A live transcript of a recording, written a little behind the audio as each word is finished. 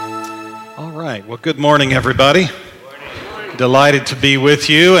right. Well, good morning, everybody. Delighted to be with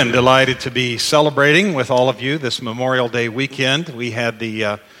you and delighted to be celebrating with all of you this Memorial Day weekend. We had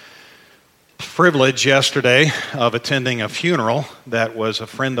the privilege yesterday of attending a funeral that was a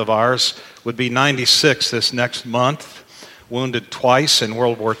friend of ours, would be 96 this next month, wounded twice in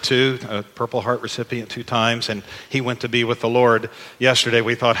World War II, a Purple Heart recipient 2 times, and he went to be with the Lord yesterday.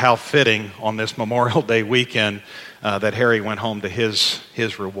 We thought how fitting on this Memorial Day weekend that Harry went home to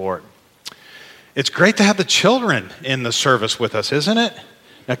his reward. It's great to have the children in the service with us, isn't it?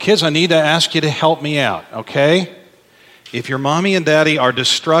 Now, kids, I need to ask you to help me out, okay? If your mommy and daddy are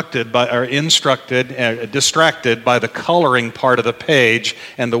distracted by the coloring part of the page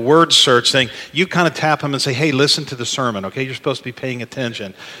and the word search thing, you kind of tap them and say, "Hey, listen to the sermon, okay? You're supposed to be paying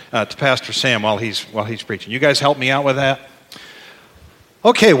attention to Pastor Sam while he's preaching." You guys help me out with that?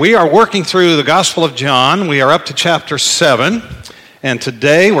 Okay, we are working through the Gospel of John. We are up to chapter 7. And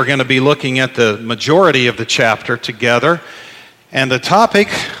today we're going to be looking at the majority of the chapter together. And the topic,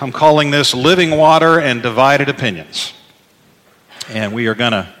 I'm calling this Living Water and Divided Opinions. And we are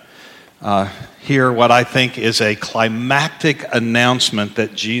going to hear what I think is a climactic announcement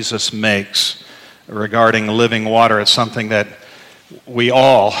that Jesus makes regarding living water. It's something that we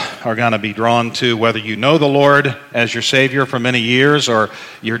all are going to be drawn to, whether you know the Lord as your Savior for many years or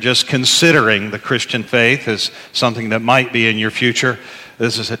you're just considering the Christian faith as something that might be in your future.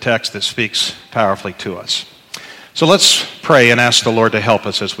 This is a text that speaks powerfully to us. So let's pray and ask the Lord to help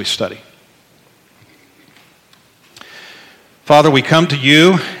us as we study. Father, we come to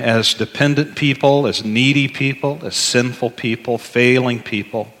you as dependent people, as needy people, as sinful people, failing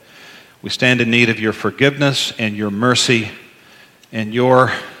people. We stand in need of your forgiveness and your mercy and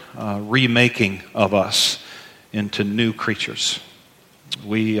your remaking of us into new creatures.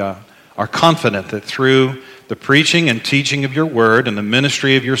 We are confident that through the preaching and teaching of your word and the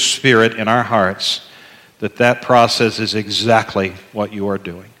ministry of your Spirit in our hearts, that process is exactly what you are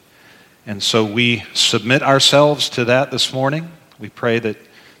doing. And so we submit ourselves to that this morning. We pray that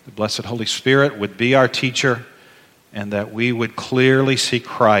the blessed Holy Spirit would be our teacher and that we would clearly see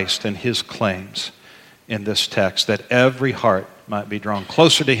Christ and his claims in this text, that every heart might be drawn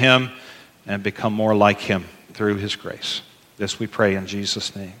closer to him and become more like him through his grace. This we pray in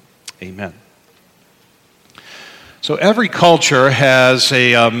Jesus' name. Amen. So every culture has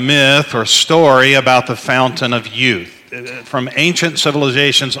a myth or story about the fountain of youth, from ancient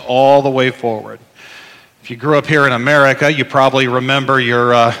civilizations all the way forward. If you grew up here in America, you probably remember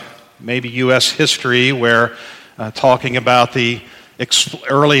your maybe U.S. history where talking about the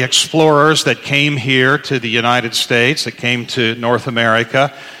early explorers that came here to the United States, that came to North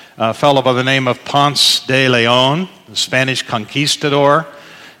America, a fellow by the name of Ponce de Leon, the Spanish conquistador,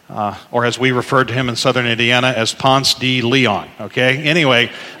 or as we referred to him in southern Indiana as Ponce de Leon, okay?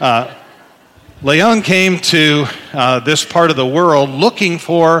 Anyway, Leon came to this part of the world looking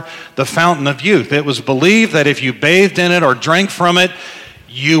for the fountain of youth. It was believed that if you bathed in it or drank from it,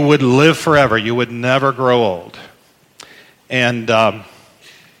 you would live forever. You would never grow old. And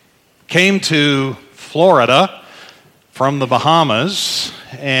came to Florida from the Bahamas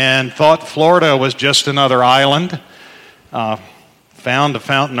and thought Florida was just another island. Found a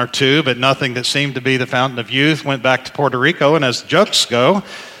fountain or two, but nothing that seemed to be the fountain of youth. Went back to Puerto Rico, and as jokes go,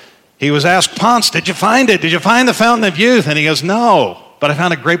 he was asked, "Ponce, did you find it? Did you find the fountain of youth?" And he goes, "No, but I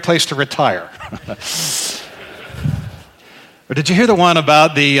found a great place to retire." Or did you hear the one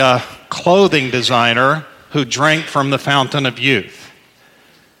about the clothing designer who drank from the fountain of youth?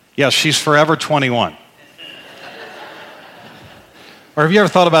 Yes, she's forever 21. Or have you ever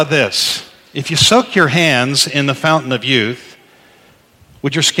thought about this? If you soak your hands in the fountain of youth,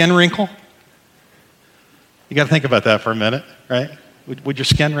 would your skin wrinkle? You got to think about that for a minute, right? Would your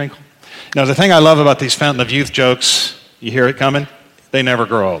skin wrinkle? Now, the thing I love about these fountain of youth jokes, you hear it coming? They never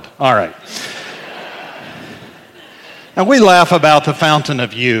grow old. All right. Now, we laugh about the fountain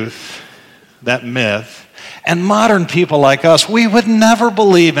of youth, that myth. And modern people like us, we would never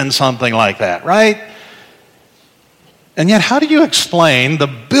believe in something like that, right? And yet, how do you explain the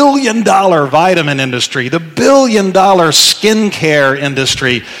billion-dollar vitamin industry, the billion-dollar skincare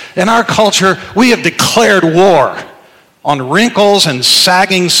industry? In our culture, we have declared war on wrinkles and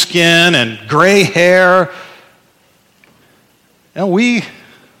sagging skin and gray hair. And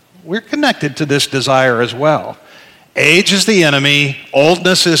we're connected to this desire as well. Age is the enemy.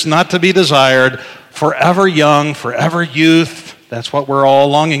 Oldness is not to be desired. Forever young, forever youth. That's what we're all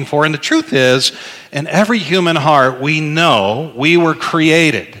longing for. And the truth is, in every human heart, we know we were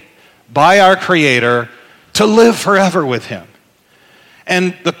created by our Creator to live forever with Him.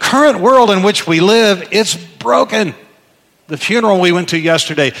 And the current world in which we live, it's broken. The funeral we went to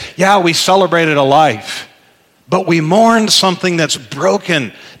yesterday, yeah, we celebrated a life, but we mourned something that's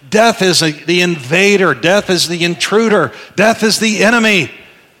broken. Death is the invader. Death is the intruder. Death is the enemy.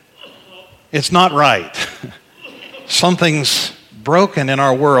 It's not right. Something's broken in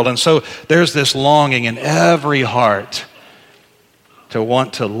our world. And so there's this longing in every heart to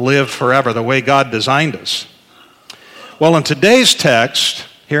want to live forever the way God designed us. Well, in today's text,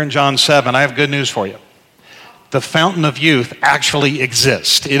 here in John 7, I have good news for you. The fountain of youth actually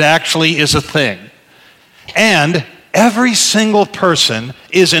exists. It actually is a thing. And every single person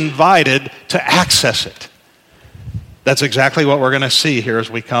is invited to access it. That's exactly what we're going to see here as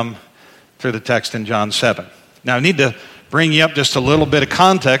we come through the text in John 7. Now, I need to bring you up just a little bit of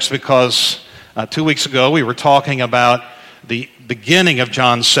context because 2 weeks ago we were talking about the beginning of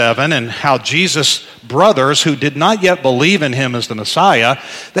John 7 and how Jesus' brothers who did not yet believe in him as the Messiah,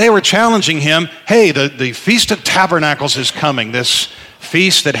 they were challenging him, hey, the Feast of Tabernacles is coming, this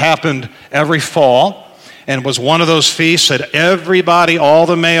feast that happened every fall and was one of those feasts that everybody, all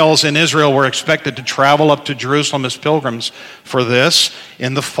the males in Israel were expected to travel up to Jerusalem as pilgrims for this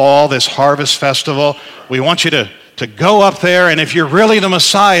in the fall, this harvest festival. We want you to go up there, and if you're really the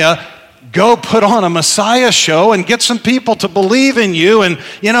Messiah, go put on a Messiah show and get some people to believe in you and,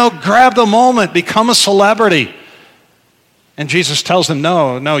 grab the moment, become a celebrity. And Jesus tells them,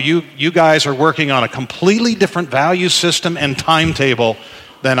 no, you guys are working on a completely different value system and timetable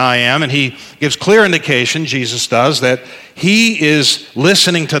than I am. And he gives clear indication, Jesus does, that he is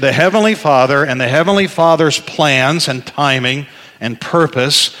listening to the Heavenly Father and the Heavenly Father's plans and timing and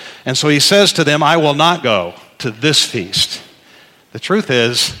purpose. And so he says to them, I will not go to this feast. The truth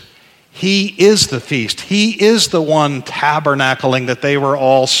is, he is the feast. He is the one tabernacling that they were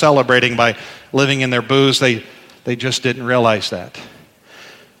all celebrating by living in their booths. They just didn't realize that.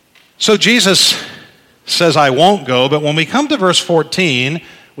 So Jesus says, I won't go, but when we come to verse 14,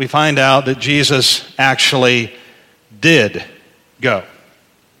 we find out that Jesus actually did go.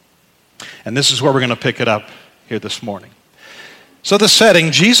 And this is where we're going to pick it up here this morning. So the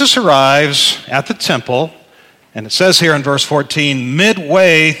setting, Jesus arrives at the temple, and it says here in verse 14,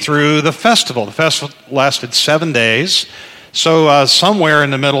 midway through the festival. The festival lasted 7 days. So somewhere in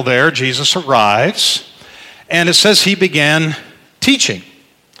the middle there, Jesus arrives, and it says he began teaching.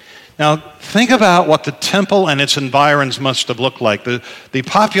 Now, think about what the temple and its environs must have looked like. The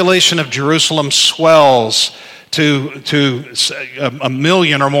population of Jerusalem swells to 1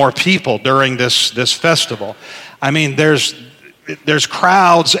 million or more people during this festival. I mean, there's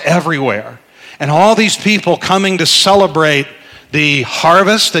crowds everywhere. And all these people coming to celebrate the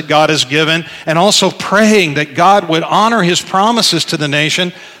harvest that God has given, and also praying that God would honor his promises to the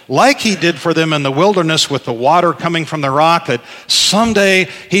nation like he did for them in the wilderness with the water coming from the rock, that someday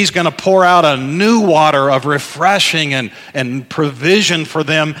he's going to pour out a new water of refreshing and provision for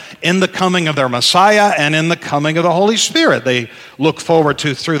them in the coming of their Messiah and in the coming of the Holy Spirit they look forward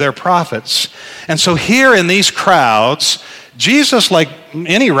to through their prophets. And so here in these crowds, Jesus, like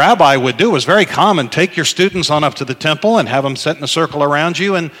any rabbi would do, was very common. Take your students on up to the temple and have them sit in a circle around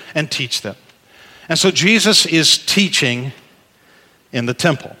you and teach them. And so Jesus is teaching in the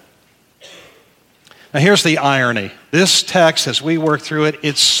temple. Now here's the irony. This text, as we work through it,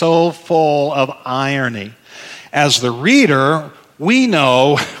 it's so full of irony. As the reader, we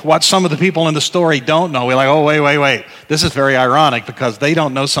know what some of the people in the story don't know. We're like, oh, wait. This is very ironic because they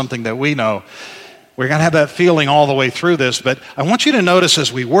don't know something that we know. We're going to have that feeling all the way through this, but I want you to notice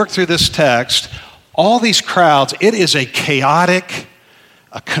as we work through this text, all these crowds, it is a chaotic,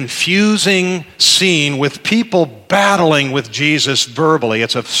 a confusing scene with people battling with Jesus verbally.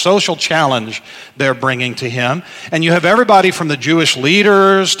 It's a social challenge they're bringing to him. And you have everybody from the Jewish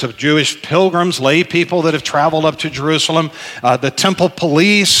leaders to Jewish pilgrims, lay people that have traveled up to Jerusalem, the temple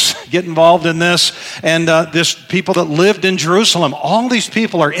police get involved in this, and this people that lived in Jerusalem. All these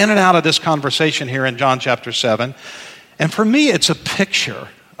people are in and out of this conversation here in John chapter 7. And for me, it's a picture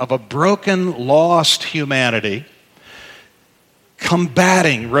of a broken, lost humanity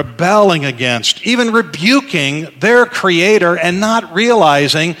combating, rebelling against, even rebuking their creator and not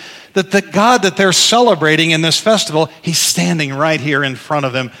realizing that the God that they're celebrating in this festival, he's standing right here in front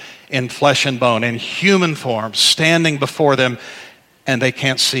of them in flesh and bone, in human form, standing before them, and they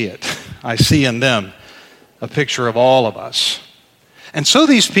can't see it. I see in them a picture of all of us. And so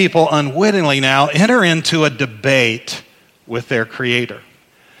these people unwittingly now enter into a debate with their creator.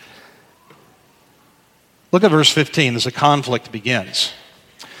 Look at verse 15 as the conflict begins.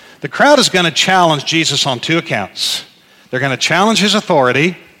 The crowd is going to challenge Jesus on two accounts. They're going to challenge his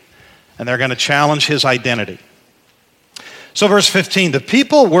authority, and they're going to challenge his identity. So verse 15, the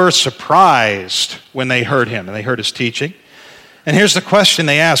people were surprised when they heard him and they heard his teaching, And here's the question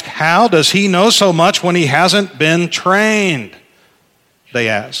they ask: how does he know so much when he hasn't been trained? They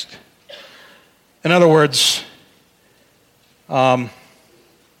asked. In other words,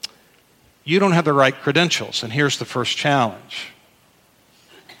 you don't have the right credentials. And here's the first challenge.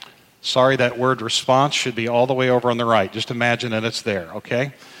 Sorry, that word response should be all the way over on the right. Just imagine that it's there,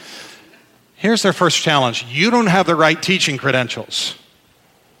 okay? Here's their first challenge. You don't have the right teaching credentials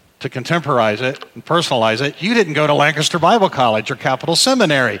to contemporize it and personalize it. You didn't go to Lancaster Bible College or Capital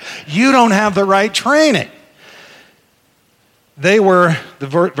Seminary. You don't have the right training. They were,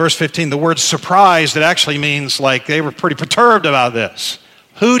 verse 15, the word surprised, it actually means like they were pretty perturbed about this.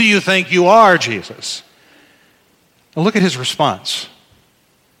 Who do you think you are, Jesus? Now look at his response.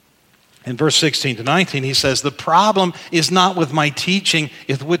 In verse 16 to 19, he says, the problem is not with my teaching,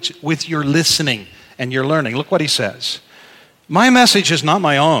 it's with your listening and your learning. Look what he says. My message is not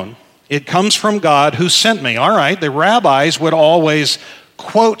my own. It comes from God who sent me. All right, the rabbis would always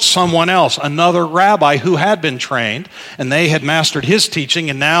quote someone else, another rabbi who had been trained, and they had mastered his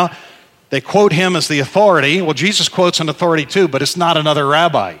teaching, and now they quote him as the authority. Well, Jesus quotes an authority too, but it's not another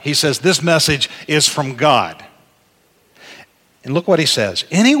rabbi. He says, this message is from God. And look what he says.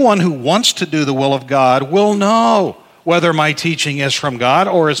 Anyone who wants to do the will of God will know whether my teaching is from God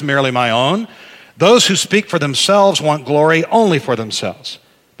or is merely my own. Those who speak for themselves want glory only for themselves.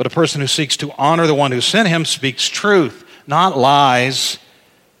 But a person who seeks to honor the one who sent him speaks truth, not lies.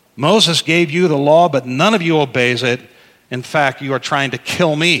 Moses gave you the law, but none of you obeys it. In fact, you are trying to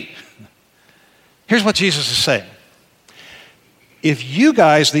kill me. Here's what Jesus is saying. If you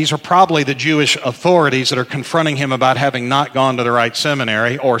guys, these are probably the Jewish authorities that are confronting him about having not gone to the right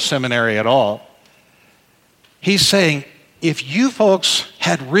seminary or seminary at all. He's saying, if you folks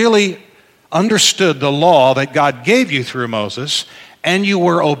had really understood the law that God gave you through Moses, and you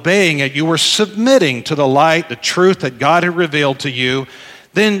were obeying it, you were submitting to the light, the truth that God had revealed to you,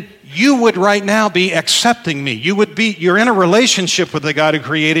 then you would right now be accepting me. You're in a relationship with the God who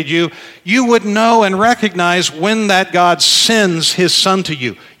created you. You would know and recognize when that God sends his son to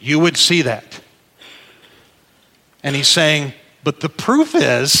you. You would see that. And he's saying, but the proof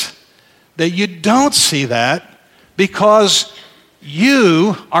is that you don't see that because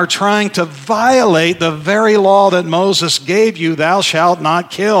you are trying to violate the very law that Moses gave you, thou shalt not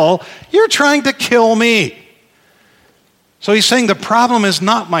kill. You're trying to kill me. So he's saying the problem is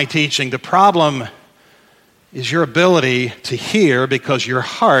not my teaching. The problem is your ability to hear because your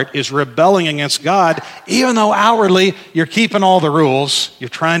heart is rebelling against God, even though outwardly you're keeping all the rules, you're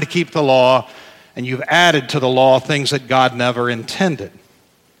trying to keep the law, and you've added to the law things that God never intended.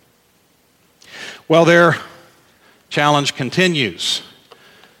 Well, their challenge continues.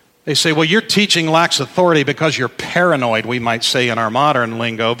 They say, well, your teaching lacks authority because you're paranoid, we might say in our modern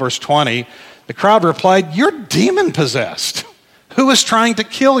lingo. Verse 20, the crowd replied, you're demon-possessed. Who is trying to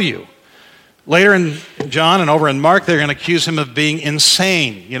kill you? Later in John and over in Mark, they're going to accuse him of being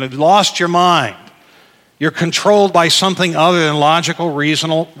insane. You've lost your mind. You're controlled by something other than logical,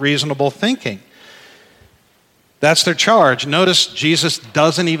 reasonable thinking. That's their charge. Notice Jesus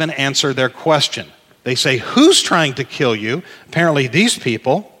doesn't even answer their question. They say, who's trying to kill you? Apparently these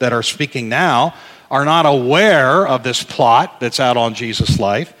people that are speaking now are not aware of this plot that's out on Jesus'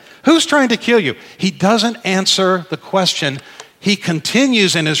 life. Who's trying to kill you? He doesn't answer the question. He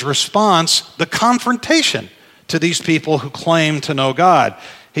continues in his response the confrontation to these people who claim to know God.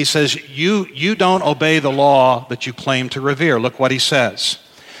 He says, you don't obey the law that you claim to revere. Look what he says.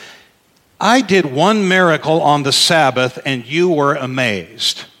 I did one miracle on the Sabbath and you were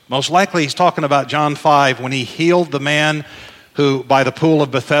amazed. Most likely he's talking about John 5 when he healed the man who by the pool of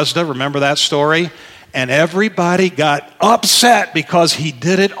Bethesda. Remember that story? And everybody got upset because he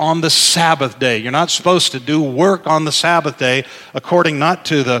did it on the Sabbath day. You're not supposed to do work on the Sabbath day according not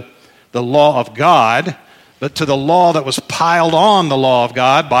to the law of God, but to the law that was piled on the law of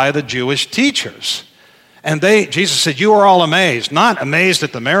God by the Jewish teachers. And Jesus said, you are all amazed, not amazed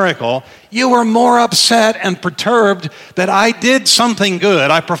at the miracle. You were more upset and perturbed that I did something good.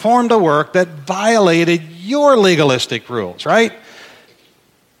 I performed a work that violated your legalistic rules, right?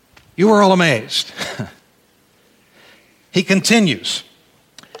 You were all amazed. He continues.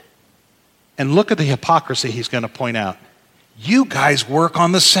 And look at the hypocrisy he's going to point out. You guys work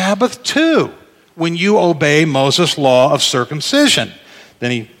on the Sabbath too when you obey Moses' law of circumcision.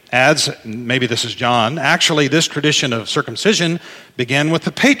 Then he adds, maybe this is John, actually this tradition of circumcision began with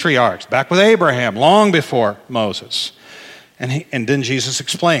the patriarchs, back with Abraham, long before Moses. And then Jesus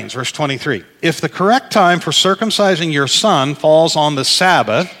explains, verse 23, if the correct time for circumcising your son falls on the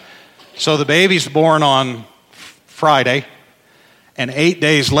Sabbath, so the baby's born on Friday, And 8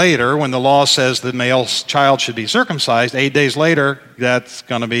 days later, when the law says the male child should be circumcised, 8 days later, that's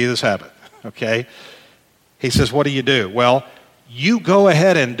going to be the Sabbath, okay? He says, what do you do? Well, you go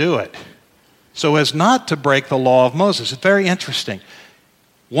ahead and do it so as not to break the law of Moses. It's very interesting.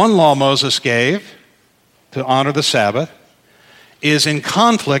 One law Moses gave to honor the Sabbath is in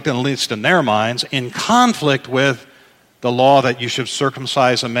conflict, at least in their minds, in conflict with the law that you should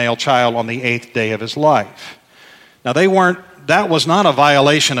circumcise a male child on the 8th day of his life. Now, that was not a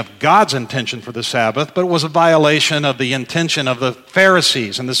violation of God's intention for the Sabbath, but it was a violation of the intention of the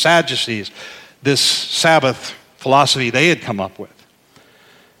Pharisees and the Sadducees, this Sabbath philosophy they had come up with.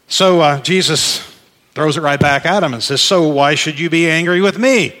 So Jesus throws it right back at him and says, so why should you be angry with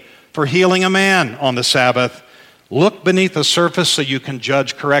me for healing a man on the Sabbath? Look beneath the surface so you can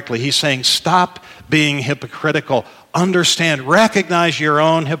judge correctly. He's saying, stop being hypocritical. Understand, recognize your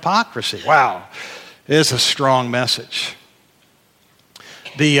own hypocrisy. Wow, it is a strong message.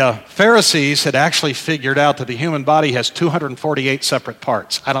 The Pharisees had actually figured out that the human body has 248 separate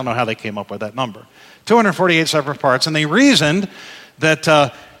parts. I don't know how they came up with that number. 248 separate parts. And they reasoned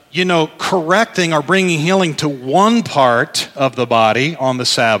that, correcting or bringing healing to one part of the body on the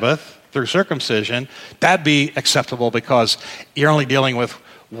Sabbath through circumcision, that'd be acceptable because you're only dealing with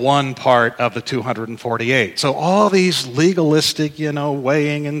one part of the 248. So all these legalistic,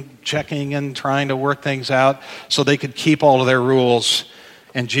 weighing and checking and trying to work things out so they could keep all of their rules.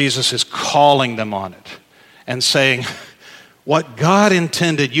 And Jesus is calling them on it and saying, what God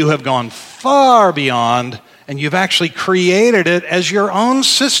intended, you have gone far beyond, and you've actually created it as your own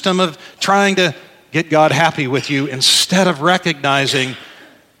system of trying to get God happy with you instead of recognizing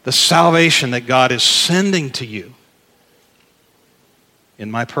the salvation that God is sending to you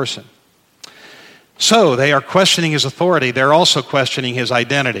in my person. So they are questioning his authority. They're also questioning his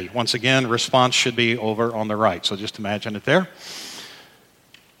identity. Once again, response should be over on the right. So just imagine it there.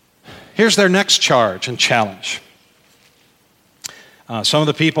 Here's their next charge and challenge. Some of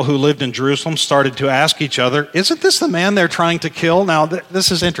the people who lived in Jerusalem started to ask each other, isn't this the man they're trying to kill? Now,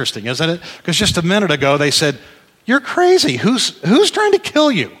 this is interesting, isn't it? Because just a minute ago they said, you're crazy. Who's trying to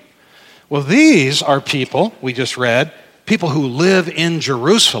kill you? Well, these are people, we just read, people who live in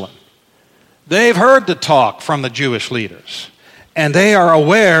Jerusalem. They've heard the talk from the Jewish leaders, and they are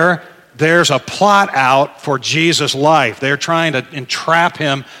aware there's a plot out for Jesus' life. They're trying to entrap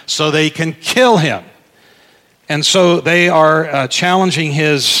him so they can kill him. And so they are challenging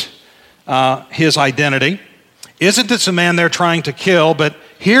his identity. Isn't this a man they're trying to kill? But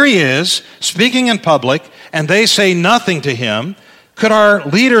here he is, speaking in public, and they say nothing to him. Could our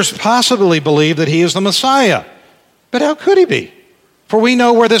leaders possibly believe that he is the Messiah? But how could he be? For we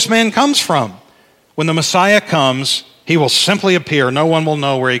know where this man comes from. When the Messiah comes, he will simply appear. No one will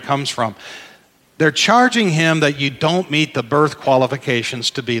know where he comes from. They're charging him that you don't meet the birth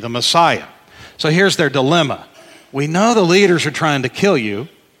qualifications to be the Messiah. So here's their dilemma. We know the leaders are trying to kill you,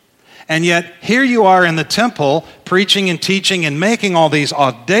 and yet here you are in the temple preaching and teaching and making all these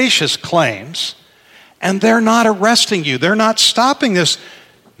audacious claims, and they're not arresting you. They're not stopping this.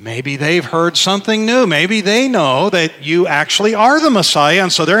 Maybe they've heard something new. Maybe they know that you actually are the Messiah,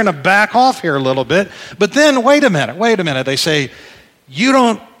 and so they're going to back off here a little bit. But then, wait a minute. They say, you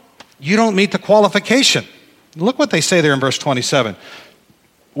don't meet the qualification. Look what they say there in verse 27.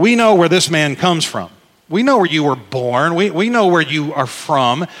 We know where this man comes from. We know where you were born. We know where you are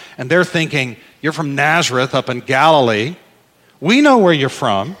from. And they're thinking, you're from Nazareth up in Galilee. We know where you're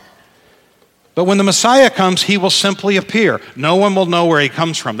from. But when the Messiah comes, he will simply appear. No one will know where he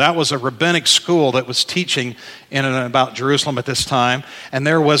comes from. That was a rabbinic school that was teaching in and about Jerusalem at this time. And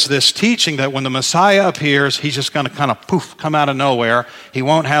there was this teaching that when the Messiah appears, he's just going to kind of poof, come out of nowhere. He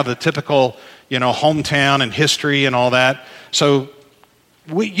won't have the typical, hometown and history and all that. So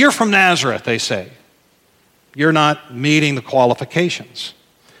you're from Nazareth, they say. You're not meeting the qualifications.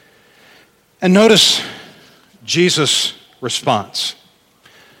 And notice Jesus' response.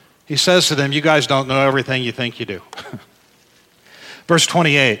 He says to them, you guys don't know everything you think you do. Verse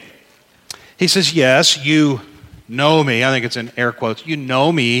 28, he says, yes, you know me. I think it's in air quotes. You know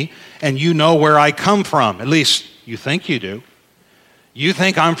me, and you know where I come from. At least you think you do. You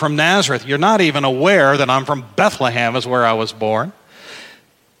think I'm from Nazareth. You're not even aware that I'm from Bethlehem, is where I was born.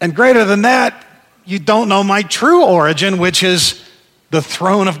 And greater than that, you don't know my true origin, which is the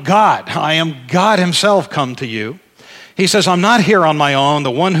throne of God. I am God himself come to you. He says, I'm not here on my own.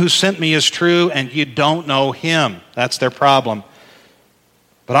 The one who sent me is true, and you don't know him. That's their problem.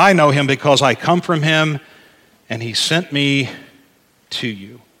 But I know him because I come from him, and he sent me to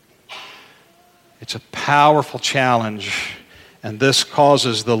you. It's a powerful challenge, and this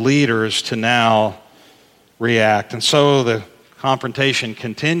causes the leaders to now react. And so the confrontation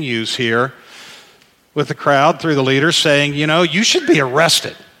continues here with the crowd through the leaders saying, you should be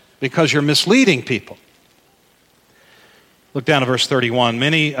arrested because you're misleading people. Look down at verse 31,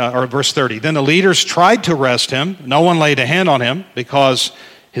 verse 30. Then the leaders tried to arrest him. No one laid a hand on him because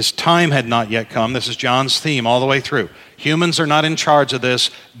his time had not yet come. This is John's theme all the way through. Humans are not in charge of this.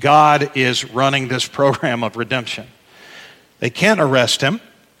 God is running this program of redemption. They can't arrest him.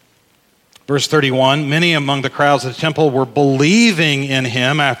 Verse 31, many among the crowds of the temple were believing in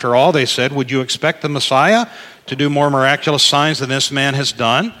him. After all, they said, would you expect the Messiah to do more miraculous signs than this man has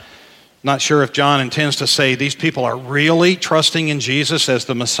done? Not sure if John intends to say these people are really trusting in Jesus as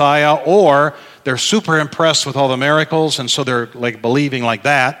the Messiah, or they're super impressed with all the miracles, and so they're like believing like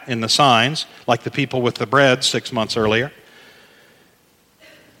that in the signs, like the people with the bread 6 months earlier.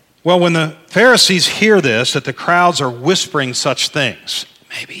 Well, when the Pharisees hear this, that the crowds are whispering such things,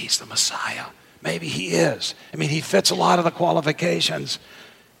 maybe he's the Messiah, maybe he is. He fits a lot of the qualifications.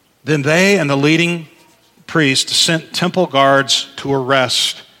 Then they and the leading priests sent temple guards to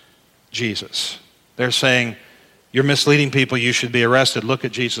arrest Jesus. They're saying, you're misleading people, you should be arrested. Look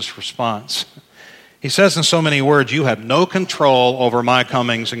at Jesus' response. He says in so many words, you have no control over my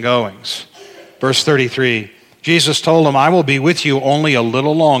comings and goings. Verse 33, Jesus told them, I will be with you only a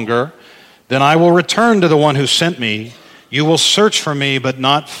little longer, then I will return to the one who sent me. You will search for me, but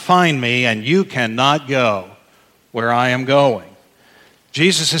not find me, and you cannot go where I am going.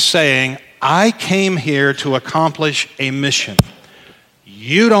 Jesus is saying, I came here to accomplish a mission.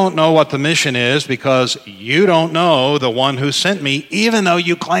 You don't know what the mission is because you don't know the one who sent me, even though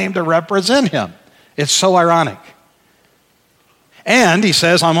you claim to represent him. It's so ironic. And he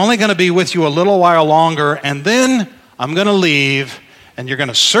says, I'm only going to be with you a little while longer, and then I'm going to leave, and you're going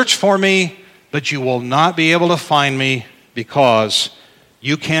to search for me, but you will not be able to find me because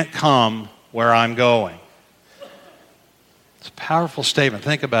you can't come where I'm going. It's a powerful statement.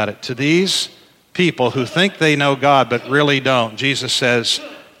 Think about it. To these people who think they know God but really don't, Jesus says,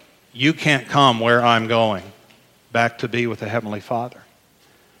 you can't come where I'm going, back to be with the Heavenly Father.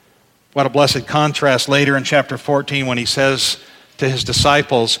 What a blessed contrast later in chapter 14 when he says to his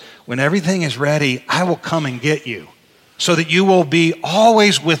disciples, when everything is ready, I will come and get you so that you will be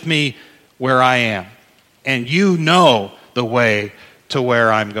always with me where I am. And you know the way to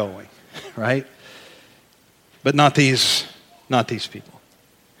where I'm going, right? But not these people.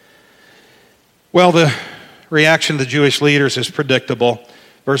 Well, the reaction of the Jewish leaders is predictable.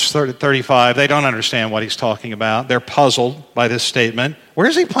 Verse 35, they don't understand what he's talking about. They're puzzled by this statement. Where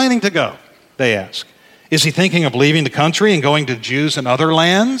is he planning to go? They ask. Is he thinking of leaving the country and going to Jews in other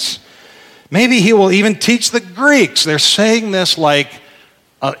lands? Maybe he will even teach the Greeks. They're saying this like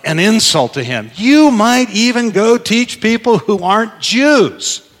an insult to him. You might even go teach people who aren't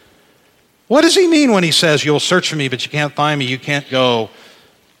Jews. What does he mean when he says, you'll search for me, but you can't find me, you can't go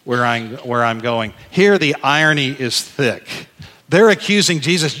where I'm going? Here the irony is thick. They're accusing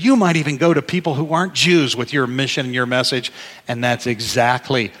Jesus, you might even go to people who aren't Jews with your mission and your message, and that's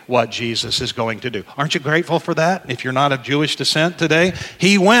exactly what Jesus is going to do. Aren't you grateful for that? If you're not of Jewish descent today,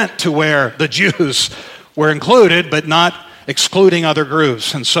 he went to where the Jews were included, but not excluding other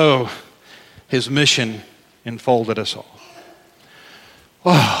groups, and so his mission enfolded us all.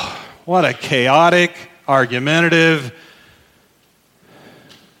 Oh, what a chaotic, argumentative,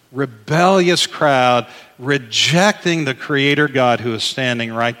 rebellious crowd rejecting the Creator God who is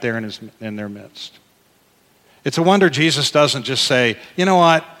standing right there in their midst. It's a wonder Jesus doesn't just say, you know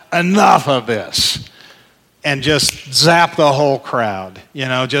what, enough of this, and just zap the whole crowd,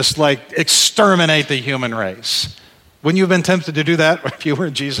 just like exterminate the human race. Wouldn't you have been tempted to do that if you were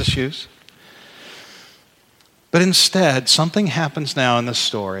in Jesus' shoes? But instead, something happens now in this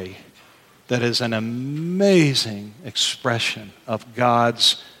story that is an amazing expression of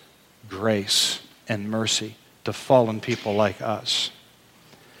God's grace and mercy to fallen people like us.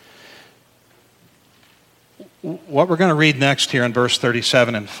 What we're going to read next here in verse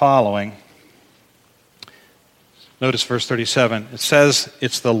 37 and following, notice verse 37, it says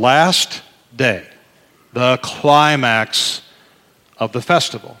it's the last day, the climax of the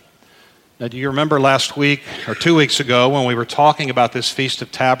festival. Now, do you remember last week or 2 weeks ago when we were talking about this Feast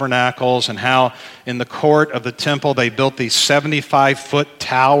of Tabernacles and how in the court of the temple they built these 75-foot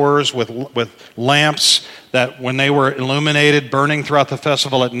towers with lamps that when they were illuminated, burning throughout the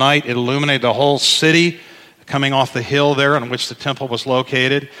festival at night, it illuminated the whole city coming off the hill there on which the temple was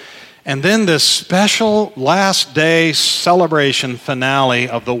located. And then this special last day celebration finale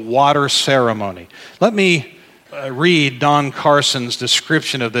of the water ceremony. Let me read Don Carson's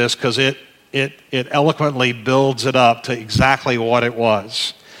description of this because it eloquently builds it up to exactly what it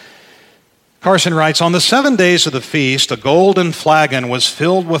was. Carson writes, on the 7 days of the feast, a golden flagon was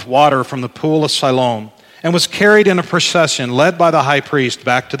filled with water from the pool of Siloam and was carried in a procession led by the high priest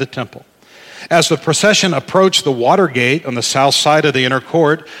back to the temple. As the procession approached the water gate on the south side of the inner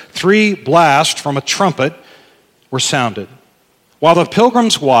court, 3 blasts from a trumpet were sounded. While the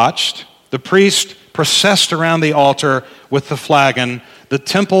pilgrims watched, the priest processed around the altar with the flagon, the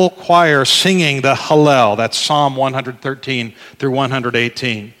temple choir singing the Hallel, that's Psalm 113 through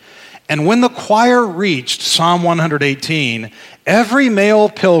 118. And when the choir reached Psalm 118, every male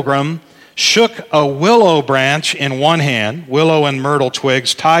pilgrim shook a willow branch in one hand, willow and myrtle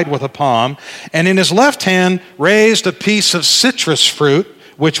twigs tied with a palm, and in his left hand raised a piece of citrus fruit,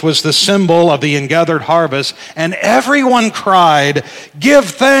 which was the symbol of the ingathered harvest, and everyone cried, "Give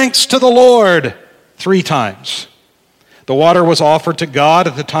thanks to the Lord," 3 times. The water was offered to God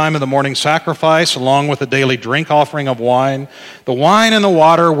at the time of the morning sacrifice, along with a daily drink offering of wine. The wine and the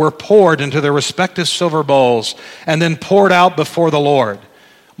water were poured into their respective silver bowls and then poured out before the Lord.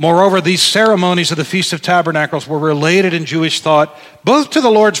 Moreover, these ceremonies of the Feast of Tabernacles were related in Jewish thought both to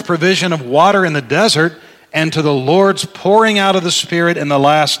the Lord's provision of water in the desert and to the Lord's pouring out of the Spirit in the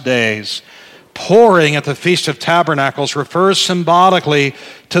last days. Pouring at the Feast of Tabernacles refers symbolically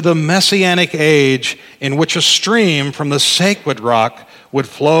to the Messianic age in which a stream from the sacred rock would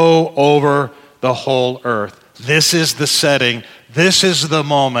flow over the whole earth. This is the setting. This is the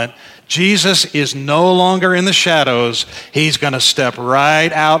moment. Jesus is no longer in the shadows. He's going to step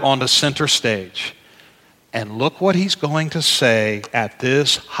right out onto center stage. And look what he's going to say at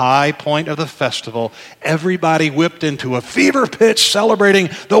this high point of the festival. Everybody whipped into a fever pitch celebrating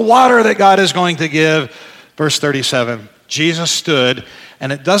the water that God is going to give. Verse 37, Jesus stood,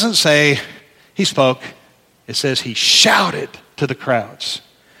 and it doesn't say he spoke. It says he shouted to the crowds.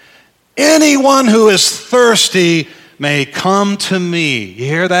 Anyone who is thirsty may come to me. You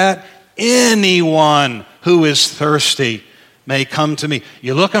hear that? Anyone who is thirsty may come to me.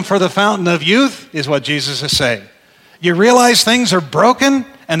 You looking for the fountain of youth, is what Jesus is saying. You realize things are broken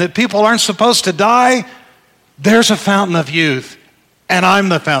and that people aren't supposed to die? There's a fountain of youth, and I'm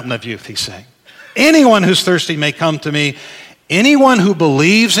the fountain of youth, he's saying. Anyone who's thirsty may come to me. Anyone who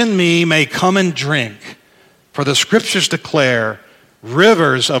believes in me may come and drink. For the scriptures declare,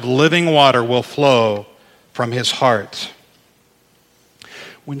 rivers of living water will flow from his heart.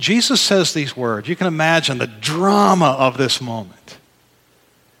 When Jesus says these words, you can imagine the drama of this moment.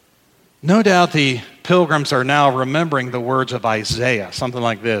 No doubt the pilgrims are now remembering the words of Isaiah, something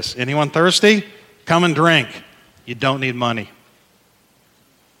like this. Anyone thirsty? Come and drink. You don't need money.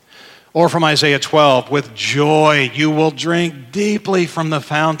 Or from Isaiah 12, with joy you will drink deeply from the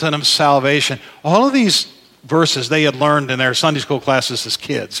fountain of salvation. All of these verses they had learned in their Sunday school classes as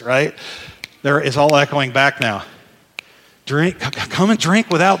kids, right? It's all echoing back now. Come and drink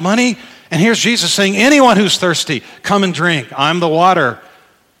without money. And here's Jesus saying, anyone who's thirsty, come and drink. I'm the water.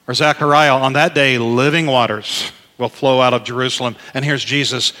 Or Zechariah, on that day, living waters will flow out of Jerusalem. And here's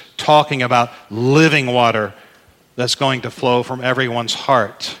Jesus talking about living water that's going to flow from everyone's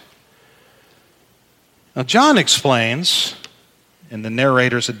heart. Now, John explains, in the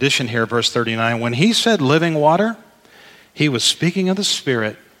narrator's addition here, verse 39, when he said living water, he was speaking of the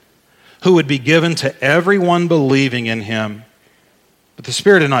Spirit who would be given to everyone believing in him. But the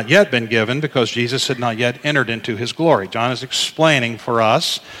Spirit had not yet been given because Jesus had not yet entered into his glory. John is explaining for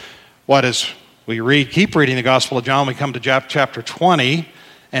us what is, keep reading the Gospel of John, we come to chapter 20,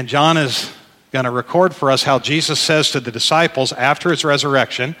 and John is going to record for us how Jesus says to the disciples after his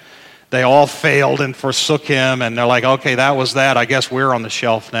resurrection, they all failed and forsook him, and they're like, okay, that was that. I guess we're on the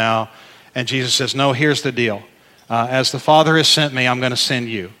shelf now. And Jesus says, no, here's the deal. As the Father has sent me, I'm going to send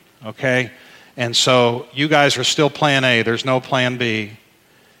you. Okay? And so you guys are still plan A. There's no plan B.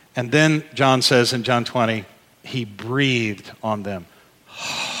 And then John says in John 20, he breathed on them.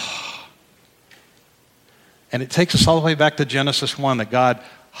 And it takes us all the way back to Genesis 1 that God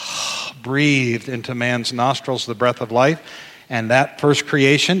breathed into man's nostrils the breath of life. And that first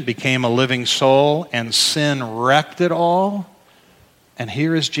creation became a living soul, and sin wrecked it all. And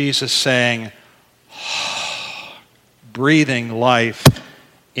here is Jesus saying, breathing life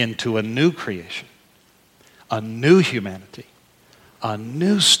into a new creation, a new humanity, a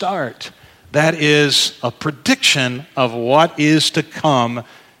new start. That is a prediction of what is to come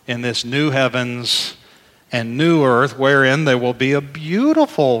in this new heavens and new earth, wherein there will be a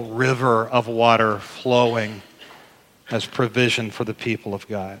beautiful river of water flowing as provision for the people of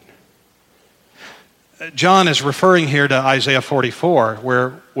God. John is referring here to Isaiah 44,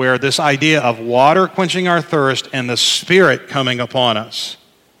 where this idea of water quenching our thirst and the Spirit coming upon us.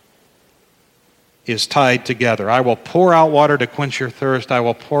 is tied together. I will pour out water to quench your thirst. I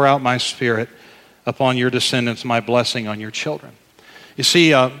will pour out my Spirit upon your descendants, my blessing on your children. You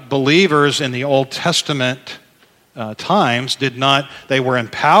see, believers in the Old Testament times they were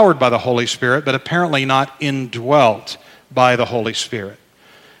empowered by the Holy Spirit, but apparently not indwelt by the Holy Spirit.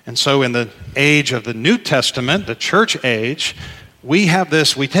 And so in the age of the New Testament, the church age, we have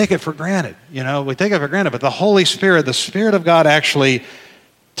this, we take it for granted. We take it for granted, but the Holy Spirit, the Spirit of God actually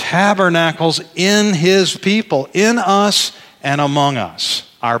tabernacles in His people, in us and among us.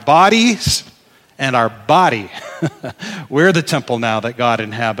 Our bodies and our body. We're the temple now that God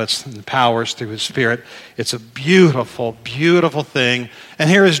inhabits and powers through His Spirit. It's a beautiful, beautiful thing. And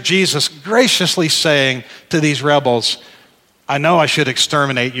here is Jesus graciously saying to these rebels, I know I should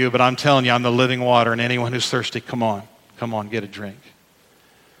exterminate you, but I'm telling you, I'm the living water, and anyone who's thirsty, come on, get a drink.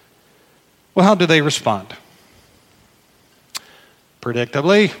 Well, how do they respond?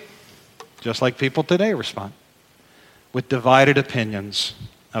 Predictably, just like people today respond, with divided opinions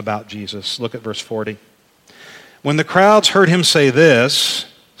about Jesus. Look at verse 40. When the crowds heard him say this,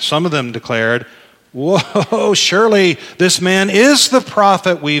 some of them declared, whoa, surely this man is the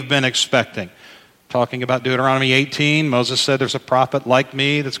prophet we've been expecting. Talking about Deuteronomy 18, Moses said there's a prophet like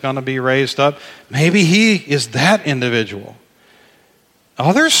me that's going to be raised up. Maybe he is that individual.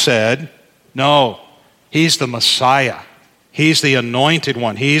 Others said, no, he's the Messiah. He's the anointed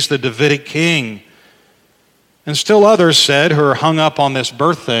one. He's the Davidic king. And still others said, who are hung up on this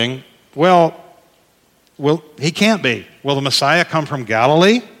birth thing, well, he can't be. Will the Messiah come from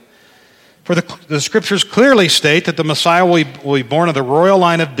Galilee? For the scriptures clearly state that the Messiah will be born of the royal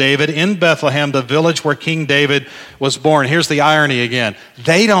line of David in Bethlehem, the village where King David was born. Here's the irony again.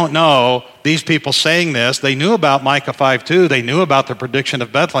 They don't know, these people saying this, they knew about Micah 5:2, they knew about the prediction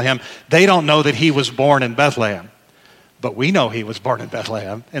of Bethlehem. They don't know that he was born in Bethlehem. But we know he was born in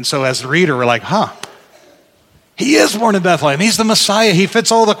Bethlehem. And so as the reader, we're like, he is born in Bethlehem. He's the Messiah. He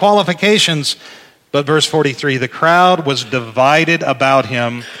fits all the qualifications. But verse 43, the crowd was divided about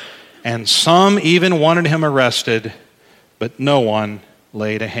him, and some even wanted him arrested, but no one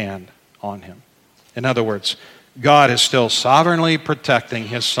laid a hand on him. In other words, God is still sovereignly protecting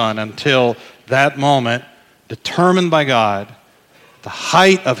his son until that moment determined by God, the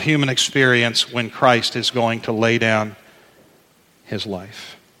height of human experience when Christ is going to lay down his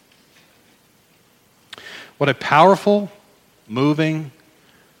life. What a powerful, moving,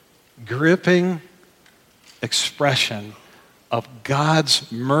 gripping expression of God's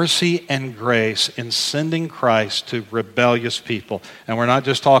mercy and grace in sending Christ to rebellious people. And we're not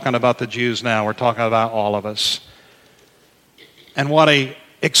just talking about the Jews now, we're talking about all of us. And what a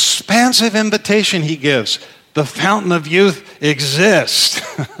expansive invitation he gives. The fountain of youth exists.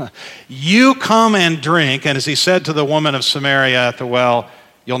 You come and drink, and as he said to the woman of Samaria at the well,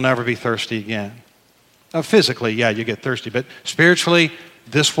 you'll never be thirsty again. Physically, yeah, you get thirsty, but spiritually,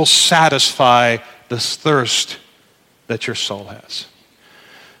 this will satisfy this thirst that your soul has.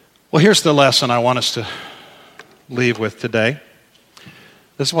 Well, here's the lesson I want us to leave with today.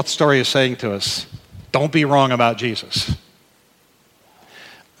 This is what the story is saying to us. Don't be wrong about Jesus.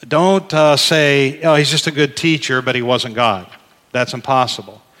 Don't say, oh, he's just a good teacher, but he wasn't God. That's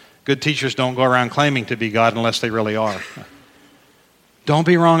impossible. Good teachers don't go around claiming to be God unless they really are. Don't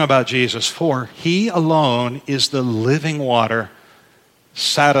be wrong about Jesus, for he alone is the living water,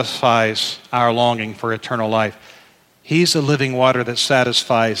 satisfies our longing for eternal life. He's the living water that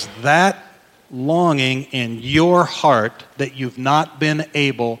satisfies that longing in your heart that you've not been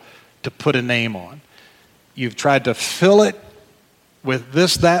able to put a name on. You've tried to fill it with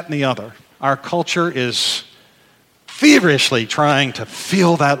this, that, and the other. Our culture is feverishly trying to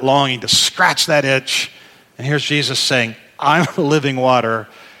feel that longing, to scratch that itch. And here's Jesus saying, I'm the living water.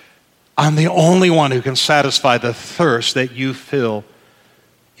 I'm the only one who can satisfy the thirst that you feel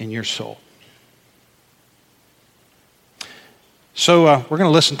in your soul. So we're going to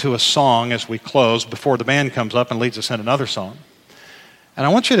listen to a song as we close before the band comes up and leads us in another song. And I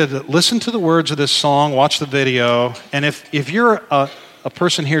want you to listen to the words of this song, watch the video, and if you're a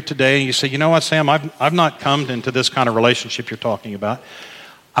person here today and you say, you know what, Sam, I've not come into this kind of relationship you're talking about,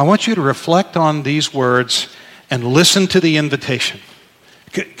 I want you to reflect on these words and listen to the invitation.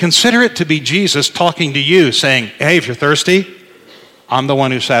 Consider it to be Jesus talking to you, saying, hey, if you're thirsty, I'm the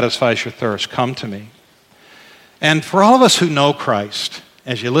one who satisfies your thirst. Come to me. And for all of us who know Christ,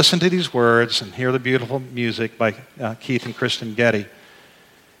 as you listen to these words and hear the beautiful music by Keith and Kristen Getty,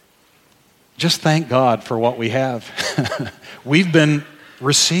 just thank God for what we have. We've been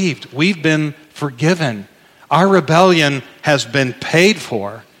received. We've been forgiven. Our rebellion has been paid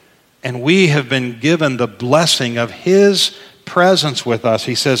for, and we have been given the blessing of his presence with us.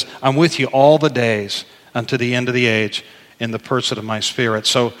 He says, I'm with you all the days unto the end of the age in the person of my Spirit.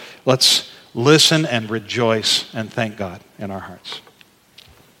 So let's listen and rejoice and thank God in our hearts.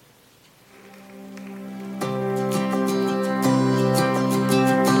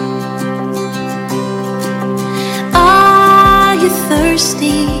 Are you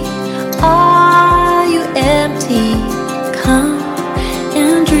thirsty? Are you empty? Come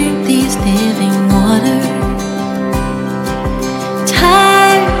and drink these living waters.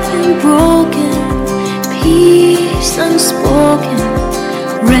 Tired and broken, peace unspoken,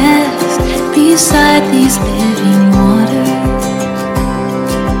 rest beside these living